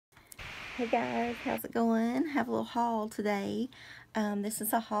Hey guys, how's it going? Have a little haul today. This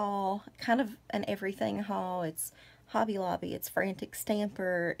is a haul, kind of an everything haul. It's Hobby Lobby, it's Frantic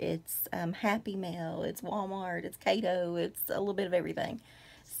Stamper, it's Happy Mail, it's Walmart, it's Cato, it's a little bit of everything.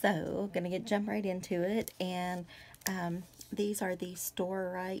 So, gonna jump right into it. And these are the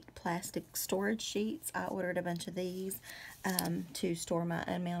Store Right plastic storage sheets. I ordered a bunch of these to store my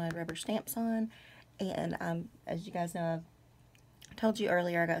unmounted rubber stamps on. And as you guys know, I told you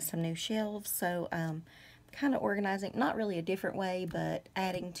earlier I got some new shelves, so kind of organizing, not really a different way, but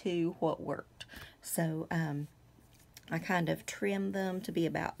adding to what worked. So I kind of trimmed them to be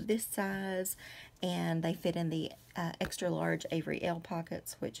about this size, and they fit in the extra large Avery L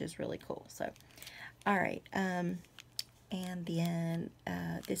pockets, which is really cool. So, all right, and then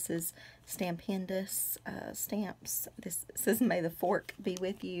this is Stampendous stamps. This says May the Fork be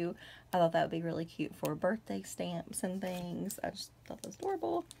with you. I thought that would be really cute for birthday stamps and things. I just thought that was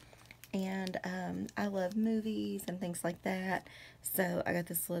adorable. And I love movies and things like that. So I got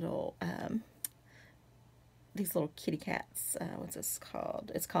this little, these little kitty cats. What's this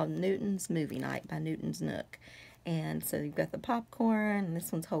called? It's called Newton's Movie Night by Newton's Nook. And so you've got the popcorn, and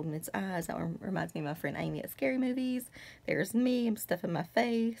this one's holding its eyes. That one reminds me of my friend Amy at Scary Movies. There's me, I'm stuffing my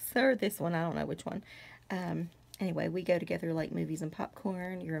face. Or this one, I don't know which one. Anyway, we go together like movies and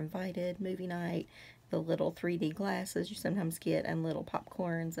popcorn. You're invited, movie night, the little 3D glasses you sometimes get, and little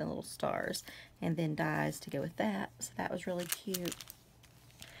popcorns and little stars. And then dies to go with that. So that was really cute.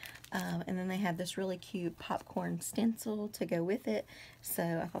 And then they had this really cute popcorn stencil to go with it.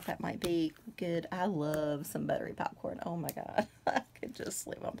 So I thought that might be good. I love some buttery popcorn. Oh my god. I could just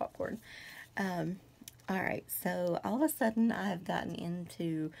live on popcorn. Alright, so all of a sudden I've gotten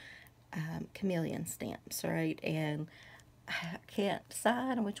into chameleon stamps, right? And I can't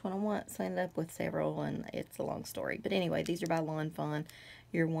decide on which one I want, so I ended up with several, and it's a long story. But anyway, these are by Lawn Fawn.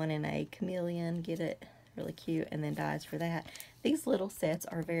 You're wanting a chameleon, get it? Really cute, and then dies for that. These little sets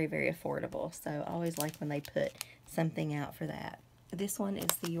are very, very affordable, so I always like when they put something out for that. This one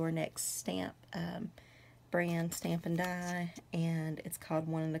is the Your Next Stamp brand Stamp and Die, and it's called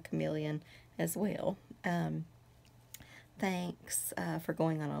One in a Chameleon as well. Thanks for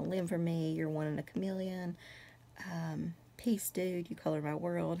going on a limb for me. You're one in a chameleon. Peace, dude. You color my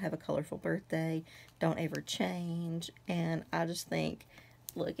world. Have a colorful birthday. Don't ever change. And I just think,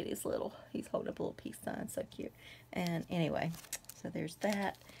 look at his little, he's holding up a little peace sign. So cute. And anyway, so there's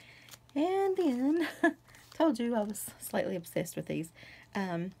that. And then, told you I was slightly obsessed with these.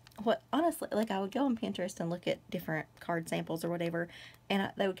 What honestly, like, I would go on Pinterest and look at different card samples or whatever, and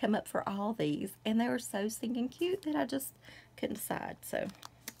they would come up for all these, and they were so stinking cute that I just couldn't decide. So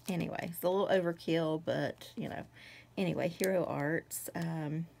anyway, it's a little overkill, but you know. Anyway, Hero Arts. I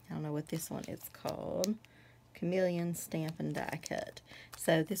don't know what this one is called. Chameleon Stamp and Die Cut.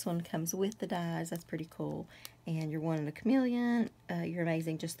 So this one comes with the dies. That's pretty cool. And you're one in a chameleon. You're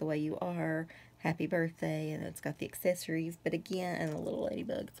amazing just the way you are. Happy birthday. And it's got the accessories. But again, and a little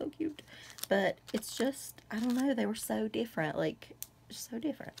ladybug. So cute. But it's just, I don't know. They were so different. Like, so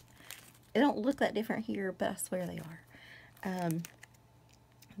different. They don't look that different here, but I swear they are.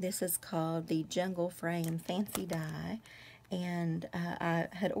 This is called the Jungle Frame Fancy Die. And I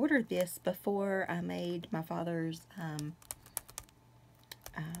had ordered this before I made my father's,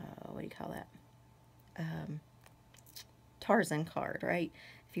 what do you call that? Tarzan card, right?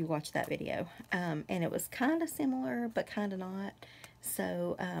 If you watch that video. And it was kind of similar, but kind of not.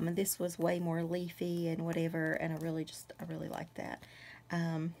 So, and this was way more leafy and whatever, and I really like that.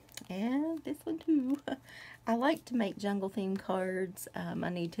 And this one too. I like to make jungle themed cards. I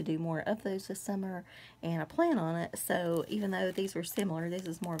need to do more of those this summer, and I plan on it. So even though these were similar, this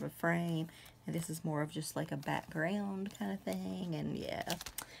is more of a frame, and this is more of just like a background kind of thing, and yeah.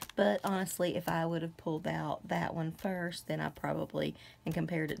 But honestly, if I would have pulled out that one first, then I probably, and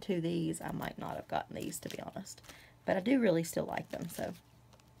compared it to these, I might not have gotten these, to be honest. But I do really still like them, so.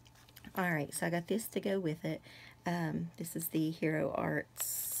 Alright, so I got this to go with it. This is the Hero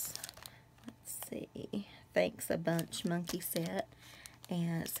Arts, let's see, Thanks a Bunch monkey set.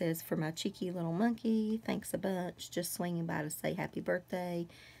 And it says, for my cheeky little monkey, thanks a bunch, just swinging by to say happy birthday,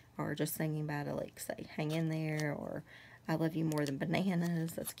 or just swinging by to, like, say hang in there, or I love you more than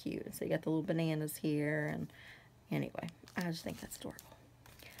bananas. That's cute. So you got the little bananas here, and anyway, I just think that's adorable.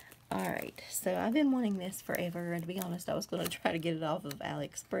 Alright, so I've been wanting this forever, and to be honest, I was going to try to get it off of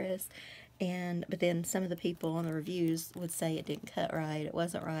AliExpress, but then some of the people on the reviews would say it didn't cut right, it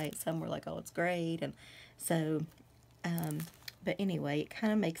wasn't right, some were like, oh, it's great, and so, but anyway, it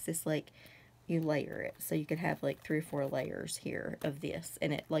kind of makes this, like, you layer it, so you could have, like, 3 or 4 layers here of this,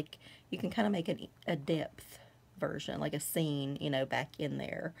 and it, like, you can kind of make a depth version, like a scene, you know, back in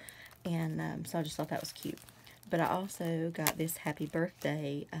there. And so I just thought that was cute. But I also got this happy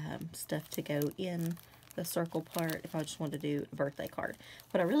birthday stuff to go in the circle part if I just wanted to do a birthday card.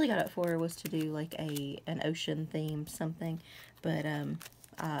 What I really got it for was to do like an ocean theme something, but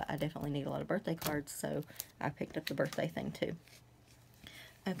I definitely need a lot of birthday cards, so I picked up the birthday thing too.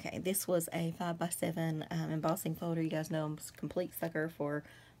 Okay, this was a 5x7 embossing folder. You guys know I'm a complete sucker for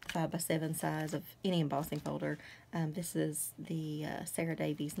 5x7 size of any embossing folder. This is the Sarah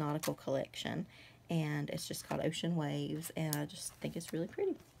Davies Nautical Collection, and it's just called Ocean Waves, and I just think it's really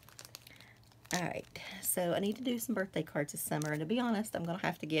pretty. Alright, so I need to do some birthday cards this summer, and to be honest, I'm going to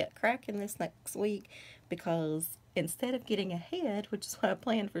have to get cracking this next week, because instead of getting ahead, which is what I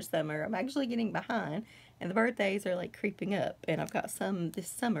planned for summer, I'm actually getting behind, and the birthdays are like creeping up, and I've got some this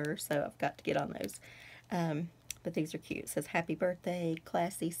summer, so I've got to get on those. But these are cute. It says, happy birthday,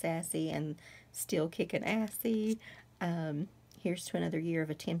 classy, sassy, and still kicking assy. Here's to another year of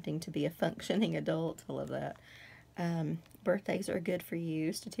attempting to be a functioning adult. I love that. Birthdays are good for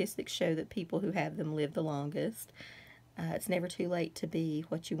you. Statistics show that people who have them live the longest. It's never too late to be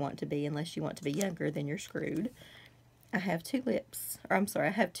what you want to be unless you want to be younger, then you're screwed. I have I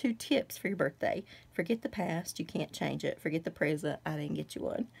have 2 tips for your birthday. Forget the past, you can't change it. Forget the present, I didn't get you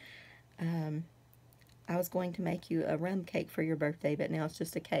one. I was going to make you a rum cake for your birthday, but now it's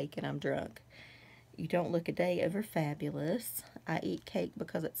just a cake and I'm drunk. You don't look a day over fabulous. I eat cake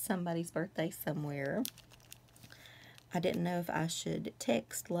because it's somebody's birthday somewhere. I didn't know if I should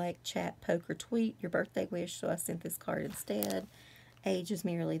text, like, chat, poke, or tweet your birthday wish, so I sent this card instead. Age is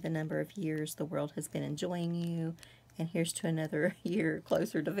merely the number of years the world has been enjoying you. And here's to another year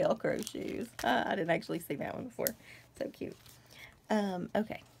closer to Velcro shoes. I didn't actually see that one before. So cute.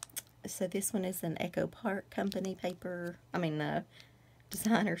 Okay. So this one is an Echo Park Company paper.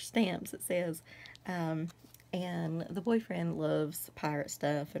 Designer stamps, it says. And the boyfriend loves pirate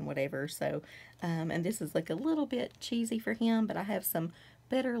stuff and whatever, so, and this is like a little bit cheesy for him, but I have some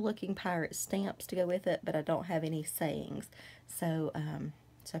better looking pirate stamps to go with it, but I don't have any sayings, so,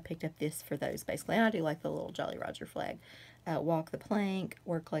 so I picked up this for those, basically, and I do like the little Jolly Roger flag. Walk the plank,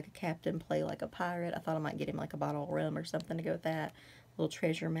 work like a captain, play like a pirate. I thought I might get him like a bottle of rum or something to go with that. Little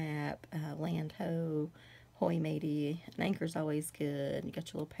treasure map, land ho, hoy matey, an anchor's always good, you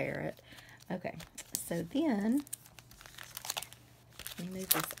got your little parrot. Okay, so then, let me move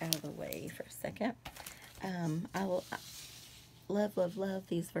this out of the way for a second. I love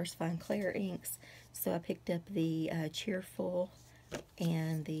these VersaFine Claire inks, so I picked up the Cheerful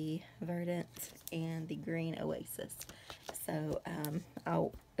and the Verdant and the Green Oasis. So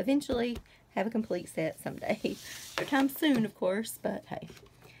I'll eventually have a complete set someday. Sometime soon, of course, but hey.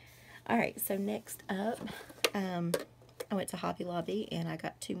 Alright, so next up, I went to Hobby Lobby and I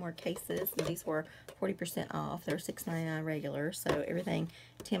got 2 more cases. And these were 40% off. They were $6.99 regular, so everything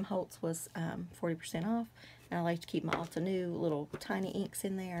Tim Holtz was 40% off. And I like to keep my Altenew little tiny inks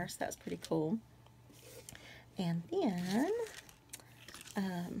in there, so that's pretty cool. And then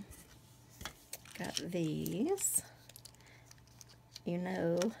got these. You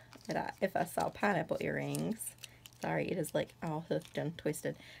know that if I saw pineapple earrings, sorry, it is like all hooked and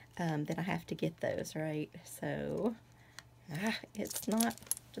twisted, then I have to get those, right? So it's not,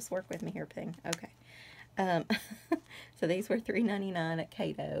 just work with me here, Ping. Okay. So these were $3.99 at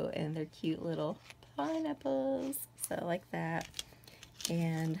Cato, and they're cute little pineapples. So I like that.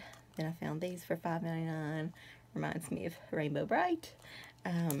 And then I found these for $5.99. Reminds me of Rainbow Bright.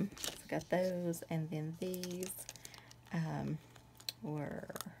 So I got those, and then these were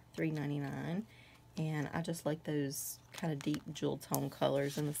 $3.99. And I just like those kind of deep jewel tone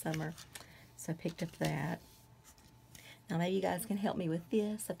colors in the summer. So I picked up that. Now maybe you guys can help me with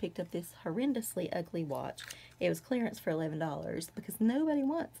this. I picked up this horrendously ugly watch. It was clearance for $11 because nobody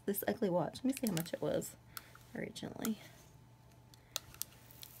wants this ugly watch. Let me see how much it was originally.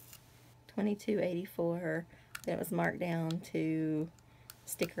 $22.84. Then it was marked down to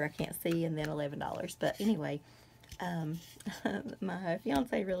sticker I can't see, and then $11. But anyway, my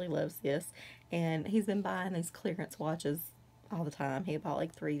fiance really loves this, and he's been buying these clearance watches all the time. He bought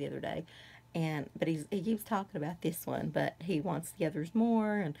like 3 the other day. But he keeps talking about this one, but he wants the others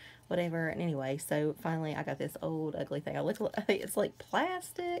more and whatever. And anyway, so finally I got this old ugly thing. It's like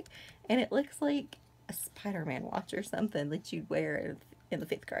plastic, and it looks like a Spider-Man watch or something that you'd wear in the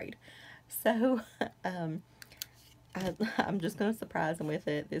 5th grade. So I'm just going to surprise him with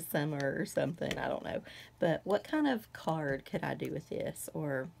it this summer or something. I don't know. But what kind of card could I do with this?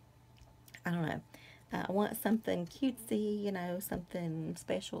 Or, I don't know. I want something cutesy, you know, something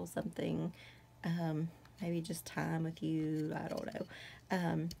special, something, maybe just time with you, I don't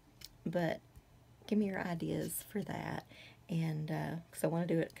know. But give me your ideas for that. And because I want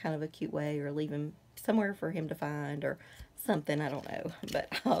to do it kind of a cute way, or leave him somewhere for him to find or something, I don't know. But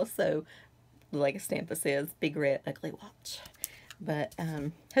also, like a stamp that says Big Red Ugly Watch. But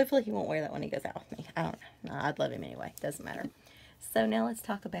hopefully he won't wear that when he goes out with me. I don't know. No, I'd love him anyway. Doesn't matter. So now let's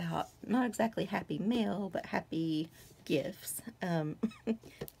talk about not exactly happy mail, but happy gifts. You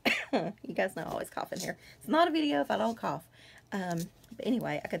guys know I always cough in here. It's not a video if I don't cough. But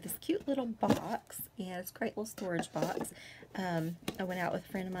anyway, I got this cute little box, and it's a great little storage box. I went out with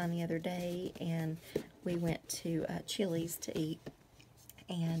a friend of mine the other day, and we went to Chili's to eat,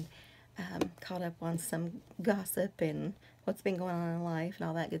 and caught up on some gossip and what's been going on in life and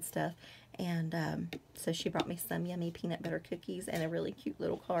all that good stuff. And so she brought me some yummy peanut butter cookies and a really cute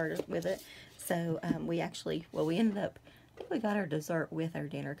little card with it. So we ended up, I think we got our dessert with our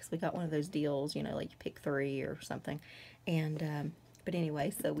dinner, because we got one of those deals, you know, like you pick 3 or something. And but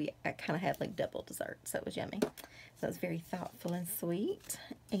anyway, so I kind of had like double dessert, so it was yummy. So it was very thoughtful and sweet.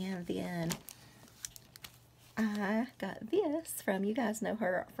 And then I got this from, you guys know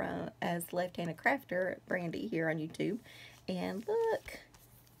her from as Left-Handed Crafter, Brandy, here on YouTube. And look,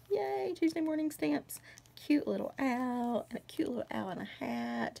 yay, Tuesday morning stamps. Cute little owl, and a cute little owl in a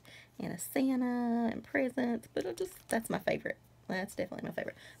hat, and a Santa, and presents. But that's my favorite. That's definitely my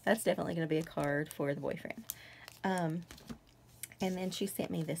favorite. That's definitely going to be a card for the boyfriend. And then she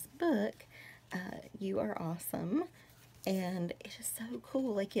sent me this book, You Are Awesome. And it is so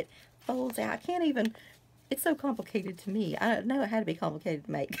cool. Like, it folds out. I can't even... It's so complicated to me. I know it had to be complicated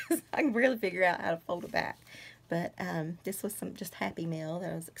to make, because I can really figure out how to fold it back. But this was some just happy mail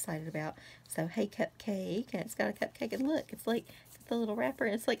that I was excited about. So, hey, cupcake. And it's got a cupcake. And look, it's like the little wrapper.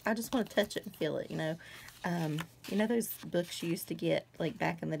 And it's like, I just want to touch it and feel it, you know. You know those books you used to get, like,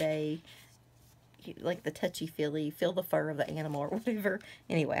 back in the day? Like the touchy-feely, feel the fur of the animal or whatever.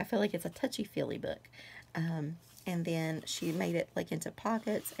 Anyway, I feel like it's a touchy-feely book. And then she made it like into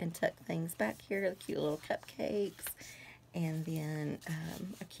pockets and tucked things back here. The cute little cupcakes. And then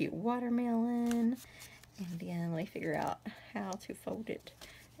a cute watermelon. And then let me figure out how to fold it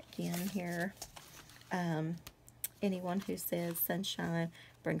again here. Anyone who says sunshine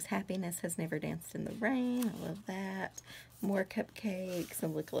brings happiness has never danced in the rain. I love that. More cupcakes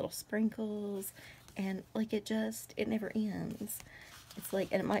and look, little sprinkles. And like it never ends. It's like,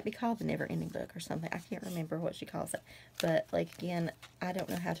 and it might be called the Never Ending Book or something. I can't remember what she calls it. But, like, again, I don't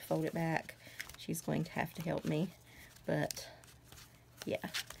know how to fold it back. She's going to have to help me. But, yeah.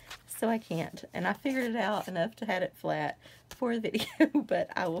 So I can't. And I figured it out enough to have it flat for the video. But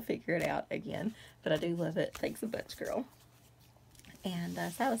I will figure it out again. But I do love it. Thanks a bunch, girl. And so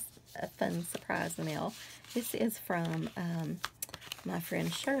that was a fun surprise mail. This is from my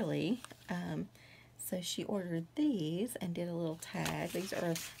friend Shirley. So she ordered these and did a little tag. These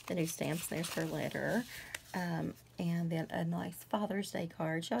are the new stamps. There's her letter. And then a nice Father's Day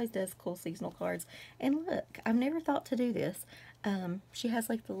card. She always does cool seasonal cards. And look, I've never thought to do this. She has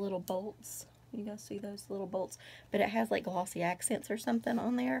like the little bolts. You guys see those little bolts? But it has like glossy accents or something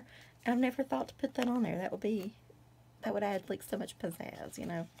on there. And I've never thought to put that on there. That would add like so much pizzazz, you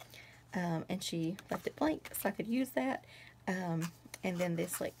know. And she left it blank so I could use that. And then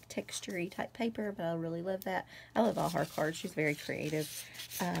this like texture-y type paper, but I really love that. I love all her cards. She's very creative.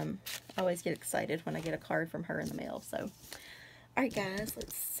 I always get excited when I get a card from her in the mail. So, alright guys,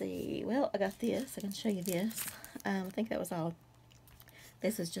 let's see. Well, I got this. I can show you this. I think that was all.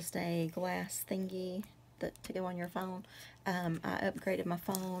 This is just a glass thingy to go on your phone. I upgraded my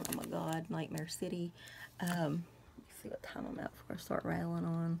phone. Oh my god, Nightmare City. Let's see what time I'm at before I start rattling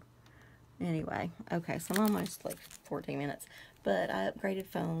on. Anyway, okay, so I'm almost like 14 minutes. But I upgraded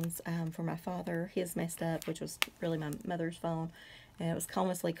phones for my father. His messed up, which was really my mother's phone. And it was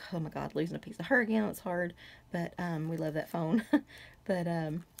almost like, oh my god, losing a piece of her again. It's hard. But we love that phone. But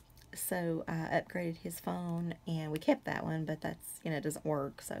so I upgraded his phone, and we kept that one. But that's, you know, it doesn't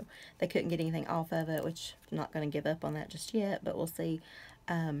work. So they couldn't get anything off of it, which I'm not going to give up on that just yet. But we'll see.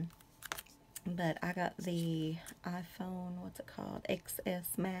 But I got the iPhone, what's it called?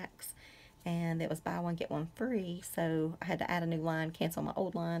 XS Max. And it was buy one, get one free. So I had to add a new line, cancel my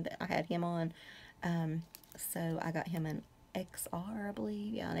old line that I had him on. So I got him an XR, I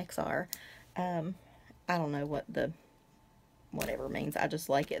believe. Yeah, an XR. I don't know what the whatever means. I just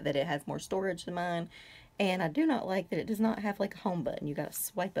like it that it has more storage than mine. And I do not like that it does not have like a home button. You got to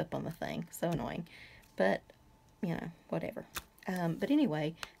swipe up on the thing. So annoying. But, you know, whatever. But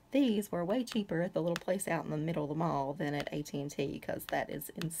anyway, these were way cheaper at the little place out in the middle of the mall than at AT&T, because that is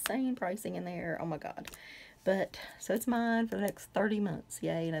insane pricing in there. Oh my god. But, so it's mine for the next 30 months.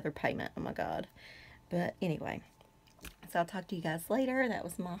 Yay, another payment. Oh my god. But anyway, So I'll talk to you guys later. That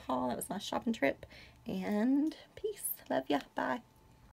was my haul. That was my shopping trip. And peace. Love ya. Bye.